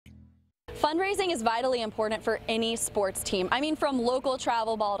Fundraising is vitally important for any sports team. I mean, from local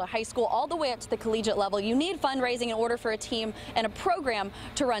travel ball to high school, all the way up to the collegiate level. You need fundraising in order for a team and a program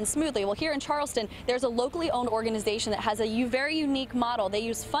to run smoothly. Well, here in Charleston, there's a locally owned organization that has a very unique model. They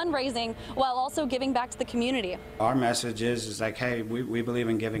use fundraising while also giving back to the community. Our message is like, hey, we believe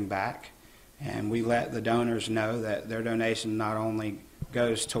in giving back, and we let the donors know that their donation not only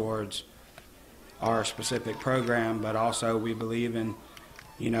goes towards our specific program, but also we believe in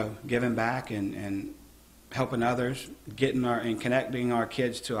giving back and helping others, and connecting our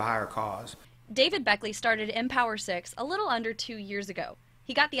kids to a higher cause. David Beckley started Mpower6 a little under 2 years ago.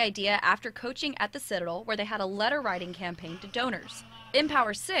 He got the idea after coaching at the Citadel, where they had a letter writing campaign to donors.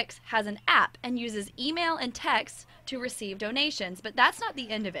 Mpower6 has an app and uses email and text to receive donations, but that's not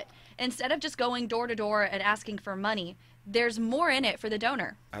the end of it. Instead of just going door to door and asking for money, there's more in it for the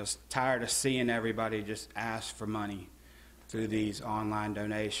donor. I was tired of seeing everybody just ask for money through these online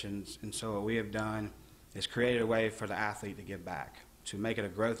donations, and so what we have done is created a way for the athlete to give back, to make it a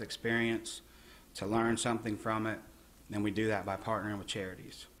growth experience, to learn something from it, and we do that by partnering with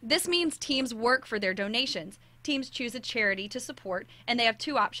charities. This means teams work for their donations. Teams choose a charity to support, and they have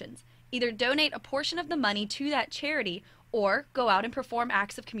two options: either donate a portion of the money to that charity or go out and perform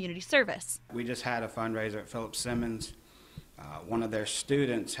acts of community service. We just had a fundraiser at Philip Simmons. One of their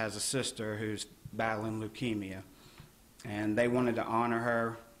students has a sister who's battling leukemia, and they wanted to honor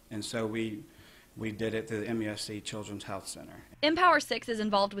her, and so we did it through the MUSC Children's Health Center. Mpower6 is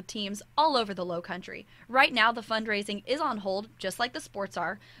involved with teams all over the Lowcountry. Right now, the fundraising is on hold, just like the sports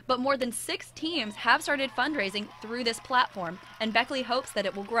are, but more than 6 teams have started fundraising through this platform, and Beckley hopes that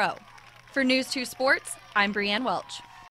it will grow. For News 2 Sports, I'm Brianne Welch.